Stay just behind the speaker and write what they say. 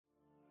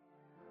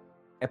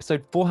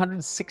Episode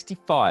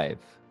 465,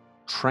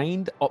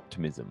 Trained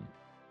Optimism,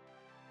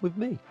 with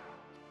me.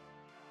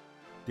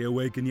 The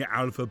Awaken Your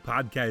Alpha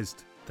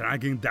podcast,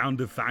 tracking down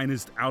the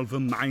finest alpha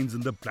minds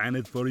on the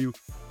planet for you.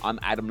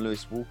 I'm Adam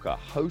Lewis Walker,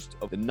 host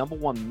of the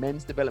 #1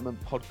 men's development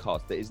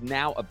podcast that is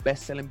now a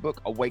best-selling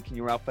book, Awaken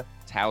Your Alpha,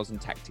 Tales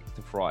and Tactics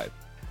to Thrive.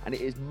 And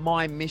it is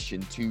my mission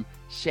to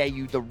share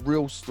you the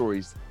real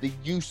stories, the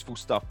useful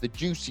stuff, the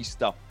juicy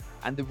stuff,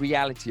 and the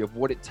reality of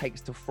what it takes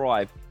to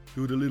thrive.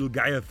 Do the little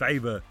guy a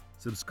favor,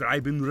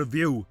 subscribe and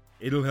review.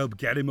 It'll help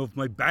get him off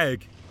my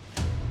back.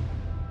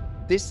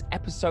 This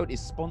episode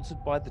is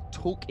sponsored by the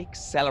Talk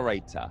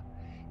Accelerator.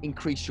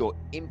 Increase your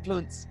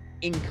influence,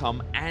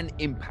 income, and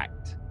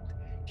impact.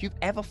 If you've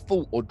ever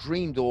thought or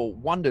dreamed or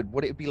wondered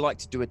what it would be like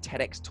to do a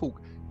TEDx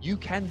talk, you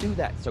can do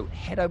that. So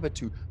head over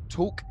to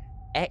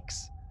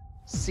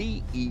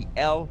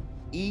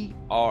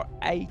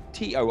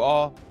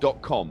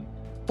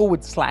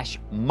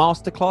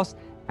talkaccelerator.com/masterclass,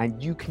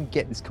 and you can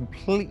get this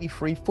completely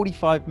free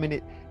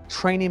 45-minute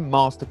training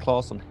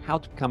masterclass on how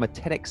to become a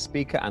TEDx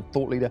speaker and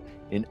thought leader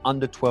in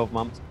under 12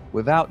 months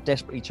without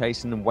desperately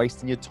chasing and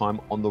wasting your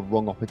time on the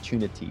wrong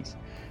opportunities.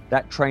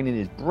 That training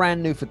is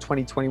brand new for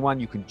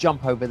 2021. You can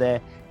jump over there.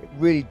 It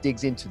really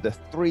digs into the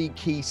 3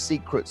 key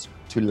secrets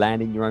to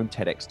landing your own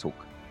TEDx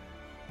talk.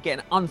 Get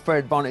an unfair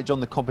advantage on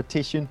the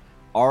competition.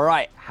 All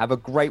right, have a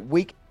great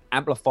week.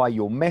 Amplify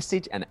your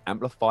message and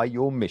amplify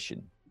your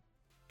mission.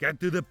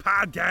 Get to the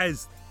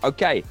podcast.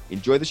 Okay,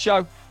 enjoy the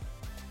show.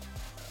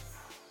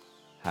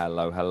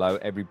 Hello,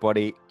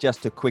 everybody.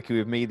 Just a quickie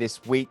with me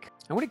this week.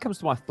 And when it comes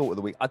to my thought of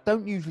the week, I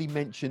don't usually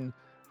mention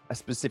a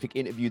specific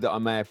interview that I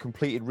may have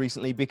completed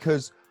recently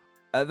because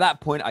at that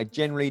point, I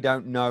generally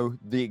don't know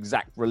the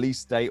exact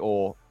release date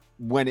or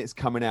when it's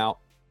coming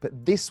out.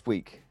 But this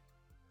week,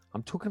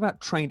 I'm talking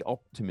about trained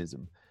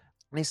optimism.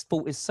 And this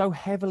thought is so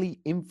heavily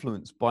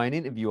influenced by an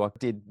interview I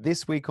did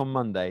this week on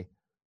Monday.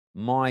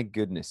 My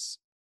goodness.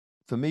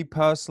 For me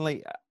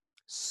personally,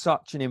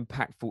 such an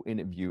impactful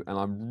interview, and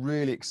I'm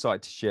really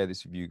excited to share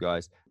this with you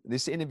guys.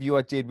 This interview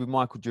I did with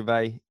Michael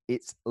Gervais,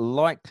 it's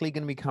likely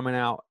going to be coming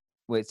out,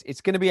 well, it's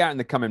going to be out in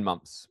the coming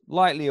months,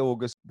 likely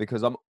August,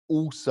 because I'm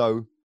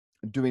also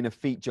doing a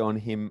feature on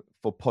him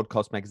for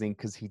Podcast Magazine,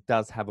 because he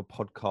does have a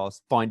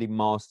podcast, Finding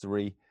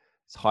Mastery.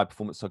 It's high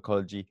performance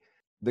psychology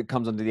that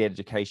comes under the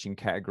education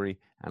category,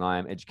 and I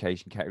am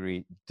education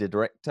category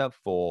director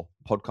for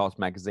Podcast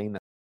Magazine.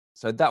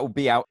 So that will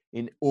be out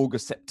in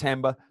August,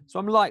 September. So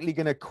I'm likely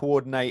going to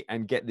coordinate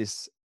and get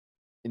this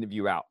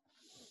interview out.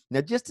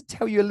 Now, just to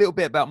tell you a little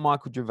bit about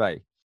Michael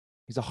Gervais,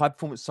 he's a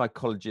high-performance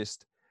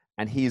psychologist,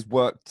 and he has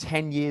worked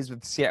 10 years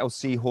with the Seattle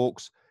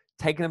Seahawks,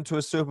 taken them to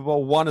a Super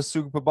Bowl, won a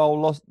Super Bowl,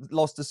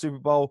 lost a Super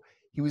Bowl.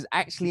 He was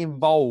actually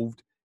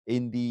involved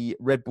in the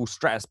Red Bull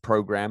Stratus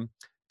program.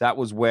 That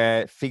was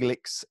where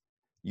Felix,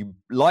 you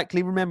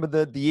likely remember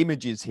the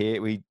images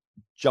here, we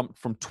jumped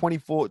from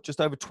just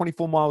over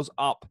 24 miles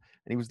up,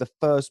 and he was the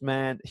first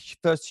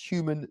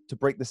human to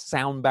break the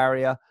sound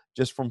barrier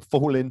just from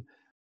falling.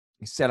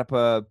 He set up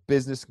a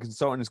business and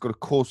consultant. He's got a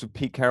course with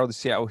Pete Carroll, the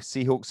Seattle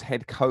Seahawks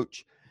head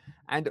coach.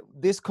 And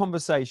this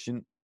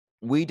conversation,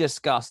 we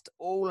discussed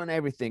all and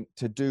everything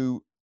to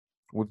do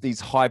with these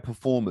high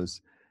performers.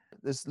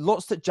 There's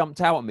lots that jumped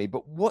out at me,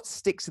 but what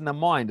sticks in the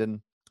mind,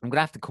 and I'm going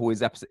to have to call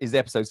his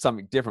episode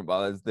something different,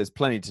 but there's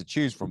plenty to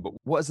choose from. But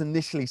what has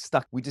initially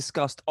stuck, we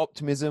discussed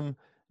optimism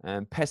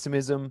and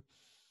pessimism.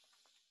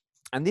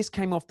 And this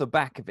came off the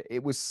back of it.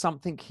 It was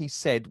something he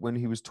said when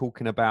he was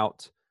talking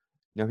about,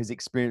 his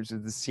experience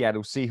with the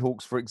Seattle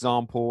Seahawks, for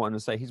example. And I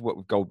say he's worked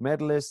with gold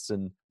medalists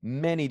and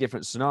many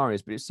different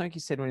scenarios. But it's something he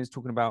said when he was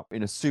talking about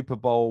in a Super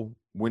Bowl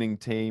winning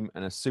team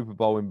and a Super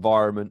Bowl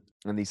environment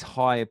and these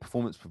higher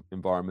performance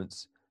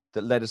environments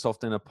that led us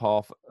often a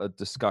path, a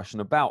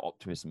discussion about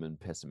optimism and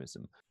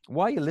pessimism.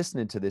 While you're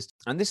listening to this,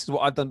 and this is what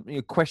I've done,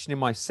 questioning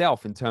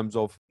myself in terms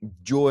of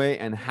joy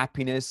and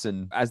happiness,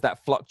 and as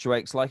that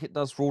fluctuates, like it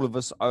does for all of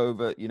us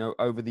over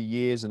the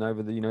years and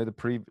over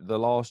the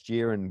last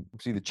year and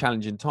obviously the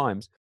challenging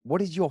times.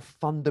 What is your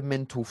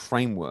fundamental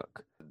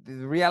framework?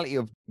 The reality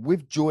of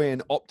with joy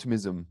and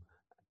optimism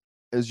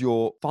as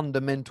your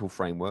fundamental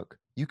framework,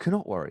 you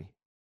cannot worry.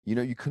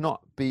 You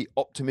cannot be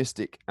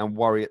optimistic and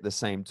worry at the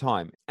same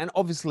time. And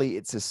obviously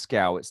it's a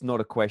scale. It's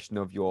not a question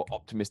of you're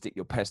optimistic,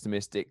 you're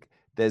pessimistic.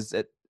 There's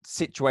a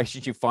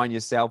situations you find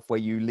yourself where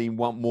you lean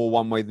more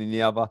one way than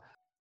the other.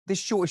 This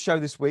shorter show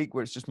this week,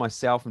 where it's just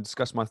myself and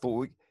discuss my thought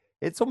week,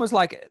 it's almost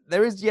like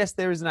there is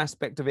an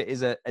aspect of it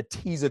is a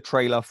teaser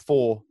trailer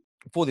for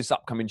this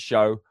upcoming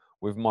show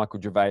with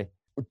Michael Gervais,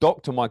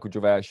 Dr. Michael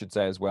Gervais, I should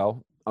say as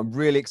well. I'm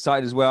really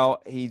excited as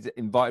well. He's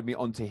invited me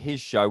onto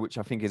his show, which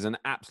I think is an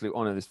absolute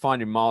honor. This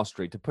Finding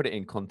Mastery, to put it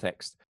in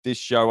context. This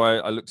show,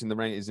 I looked in the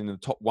ranking, is in the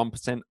top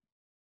 1%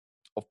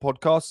 of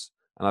podcasts.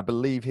 And I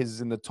believe his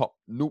is in the top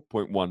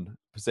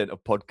 0.1%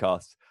 of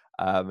podcasts.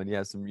 And he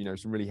has some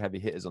really heavy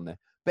hitters on there.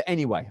 But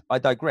anyway, I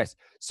digress.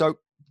 So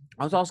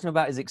I was asking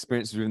about his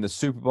experiences within the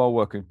Super Bowl,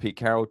 working with Pete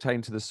Carroll,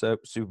 taken to the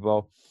Super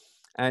Bowl.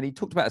 And he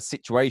talked about a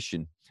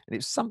situation. And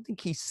it's something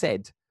he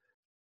said,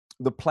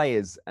 the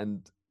players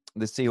and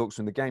the Seahawks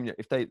in the game,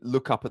 if they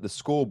look up at the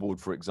scoreboard,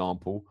 for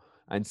example,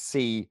 and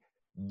see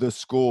the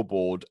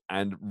scoreboard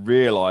and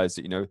realize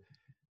that,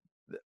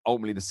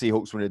 ultimately the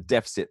Seahawks were in a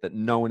deficit that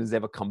no one has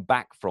ever come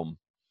back from,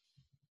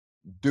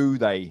 do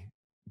they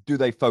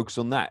focus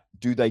on that?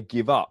 Do they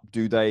give up?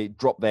 Do they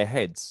drop their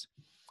heads?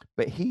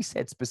 But he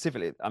said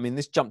specifically, I mean,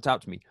 this jumped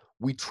out to me.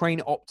 We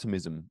train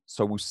optimism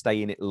so we'll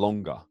stay in it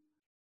longer.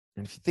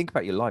 And if you think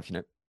about your life,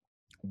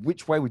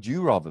 which way would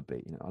you rather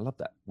be? I love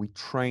that. We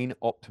train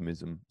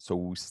optimism so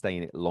we'll stay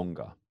in it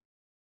longer.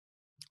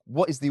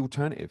 What is the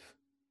alternative?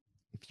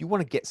 If you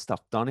want to get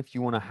stuff done, if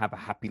you want to have a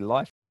happy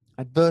life,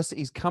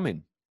 adversity is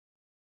coming.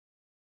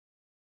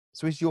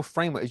 So is your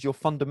framework, is your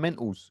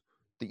fundamentals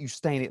that you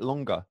stay in it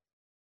longer,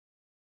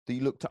 that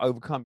you look to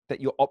overcome, that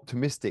you're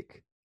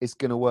optimistic it's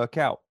going to work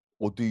out?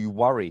 Or do you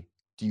worry?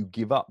 Do you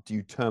give up? Do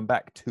you turn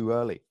back too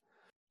early?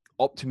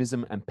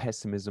 Optimism and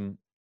pessimism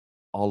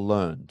are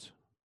learned.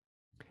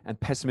 And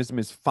pessimism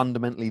is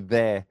fundamentally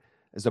there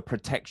as a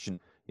protection,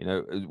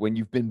 when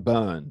you've been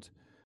burned.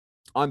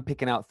 I'm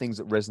picking out things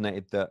that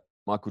resonated that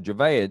Michael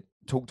Gervais had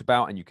talked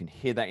about, and you can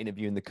hear that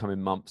interview in the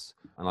coming months.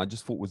 And I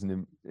just thought was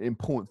an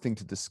important thing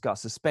to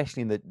discuss,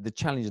 especially in the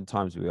challenging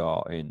times we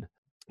are in.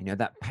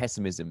 That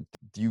pessimism,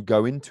 do you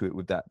go into it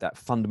with that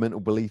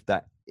fundamental belief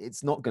that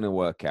it's not going to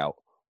work out?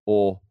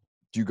 Or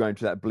do you go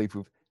into that belief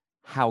of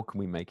how can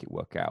we make it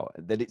work out,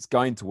 that it's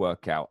going to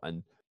work out,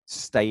 and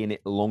stay in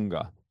it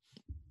longer?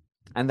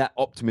 And that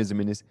optimism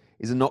is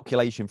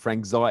inoculation for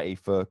anxiety,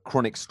 for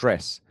chronic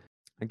stress.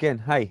 Again,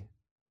 hey,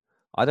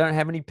 I don't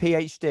have any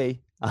PhD.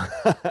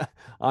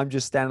 I'm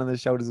just standing on the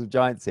shoulders of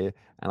giants here.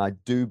 And I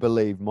do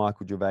believe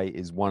Michael Gervais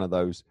is one of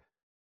those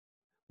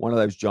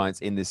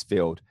giants in this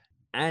field.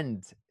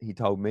 And he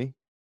told me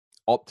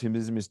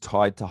optimism is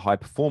tied to high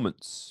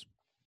performance.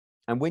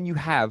 And when you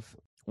have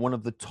one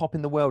of the top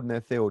in the world in their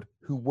field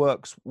who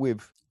works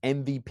with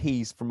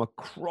MVPs from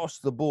across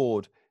the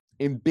board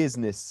in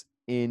business,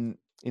 in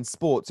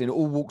sports, in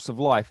all walks of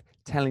life,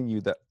 telling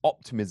you that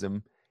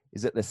optimism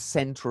is at the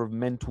center of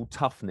mental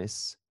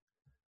toughness,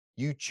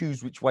 you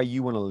choose which way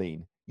you want to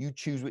lean. You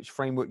choose which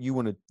framework you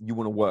want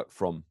to work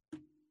from.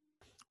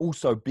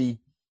 Also, be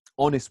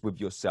honest with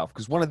yourself,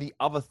 because one of the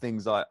other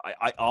things I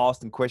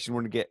asked and questioned,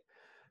 want to get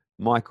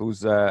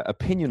Michael's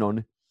opinion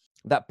on,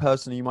 that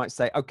person you might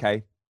say,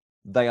 okay,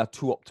 they are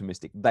too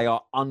optimistic, they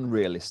are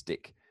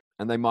unrealistic,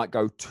 and they might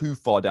go too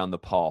far down the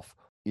path,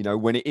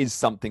 when it is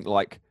something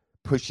like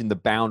pushing the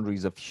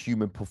boundaries of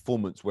human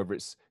performance, whether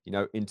it's,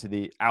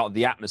 out of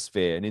the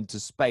atmosphere and into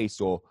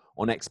space or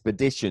on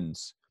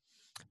expeditions.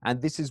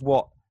 And this is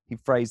what he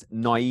phrased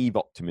naive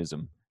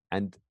optimism.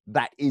 And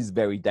that is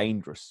very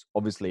dangerous.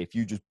 Obviously, if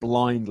you just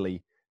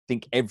blindly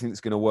think everything's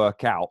going to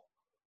work out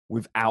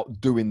without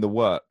doing the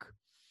work,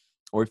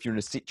 or if you're in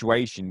a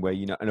situation where,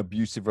 an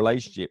abusive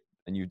relationship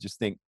and you just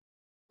think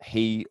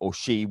he or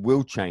she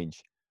will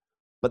change,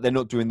 but they're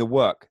not doing the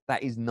work,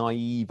 that is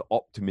naive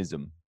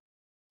optimism.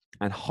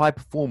 And high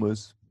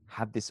performers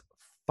have this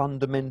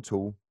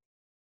fundamental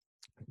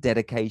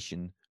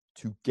dedication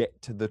to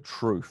get to the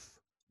truth,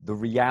 the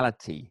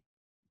reality,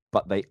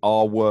 but they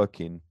are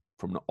working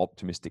from an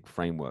optimistic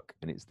framework,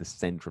 and it's the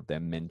center of their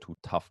mental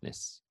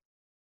toughness.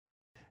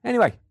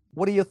 Anyway,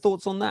 what are your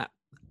thoughts on that?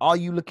 Are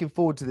you looking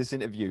forward to this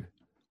interview?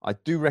 I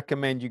do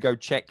recommend you go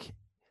check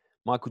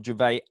Michael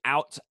Gervais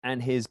out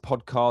and his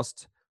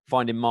podcast,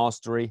 Finding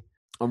Mastery.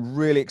 I'm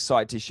really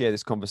excited to share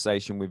this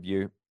conversation with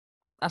you.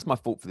 That's my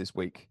thought for this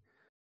week.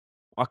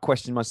 I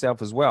question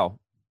myself as well.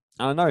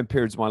 And I know in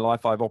periods of my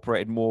life, I've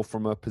operated more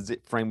from a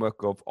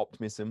framework of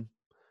optimism.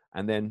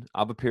 And then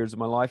other periods of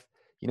my life,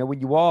 when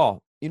you're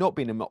not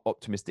being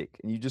optimistic,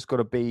 and you just got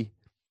to be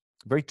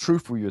very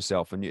truthful with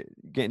yourself, and you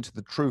get into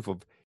the truth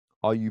of,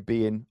 are you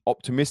being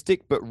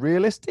optimistic but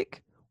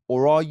realistic?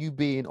 Or are you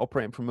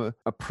operating from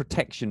a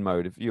protection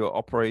mode, if you're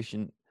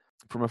operating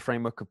from a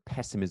framework of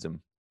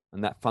pessimism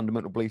and that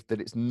fundamental belief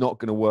that it's not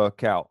going to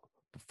work out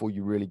before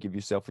you really give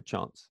yourself a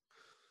chance?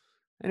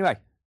 Anyway,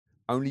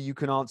 only you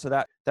can answer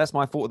that. That's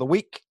my thought of the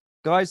week,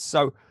 guys.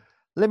 So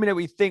let me know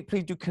what you think.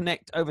 Please do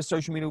connect over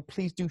social media.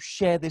 Please do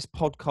share this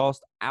podcast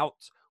out.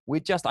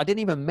 I didn't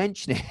even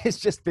mention it. It's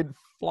just been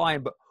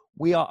flying, but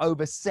we are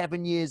over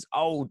 7 years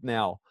old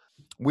now.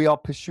 We're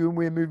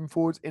moving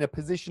forward in a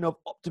position of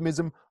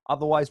optimism.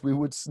 Otherwise, we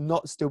would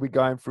not still be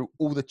going through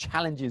all the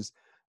challenges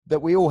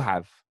that we all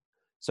have.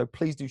 So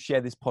please do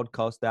share this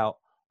podcast out.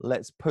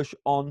 Let's push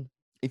on.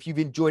 If you've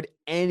enjoyed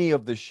any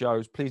of the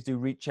shows, please do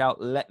reach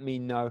out. Let me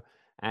know.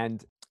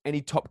 And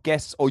any top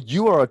guests, or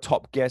you are a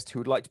top guest who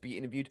would like to be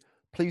interviewed,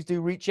 please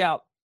do reach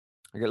out.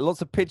 I get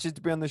lots of pitches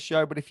to be on the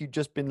show, but if you've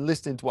just been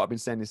listening to what I've been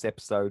saying this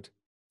episode,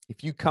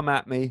 if you come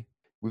at me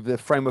with the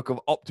framework of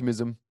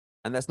optimism,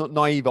 and that's not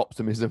naive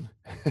optimism,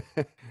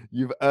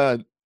 you've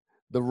earned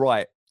the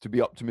right to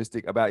be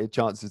optimistic about your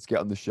chances to get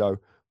on the show.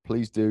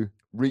 Please do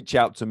reach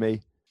out to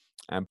me,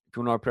 And if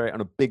you want to operate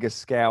on a bigger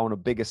scale, on a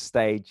bigger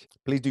stage,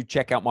 please do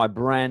check out my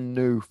brand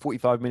new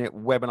 45-minute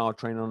webinar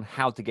training on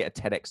how to get a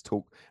TEDx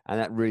talk. And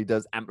that really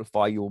does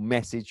amplify your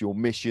message, your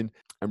mission,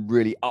 and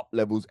really up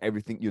levels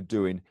everything you're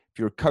doing. If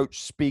you're a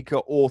coach, speaker,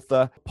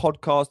 author,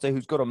 podcaster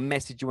who's got a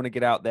message you want to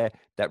get out there,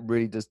 that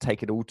really does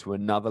take it all to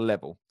another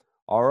level.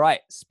 All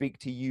right, speak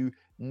to you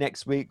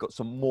next week. Got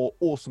some more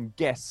awesome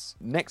guests.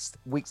 Next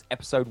week's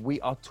episode, we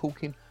are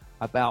talking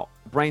about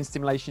brain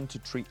stimulation to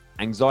treat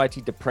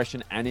anxiety,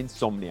 depression, and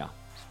insomnia.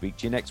 Speak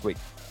to you next week.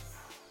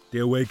 The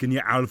Awaken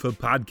Your Alpha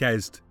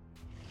podcast.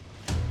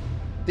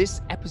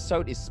 This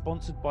episode is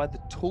sponsored by the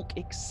Talk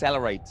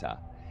Accelerator.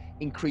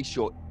 Increase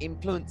your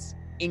influence,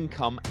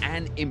 income,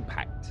 and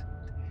impact.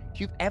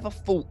 If you've ever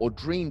thought or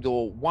dreamed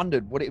or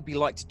wondered what it would be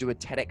like to do a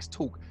TEDx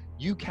talk,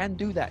 you can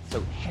do that.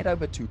 So head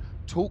over to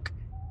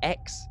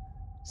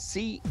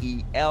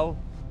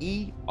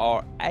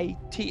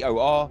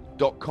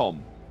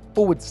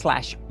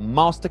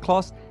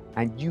talkaccelerator.com/masterclass,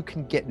 and you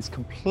can get this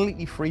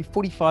completely free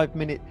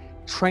 45-minute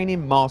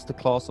training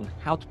masterclass on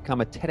how to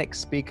become a TEDx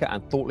speaker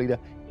and thought leader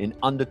in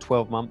under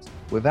 12 months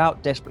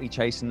without desperately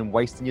chasing and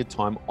wasting your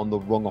time on the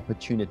wrong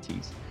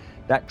opportunities.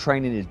 That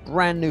training is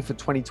brand new for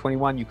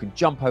 2021. You can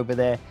jump over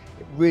there.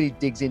 It really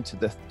digs into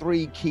the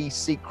 3 key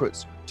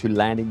secrets to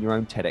landing your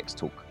own TEDx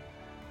talk.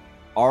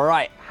 All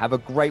right, have a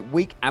great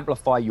week.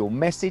 Amplify your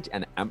message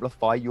and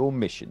amplify your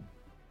mission.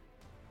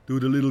 Do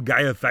the little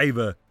guy a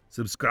favor,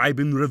 subscribe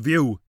and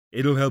review.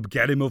 It'll help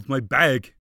get him off my back.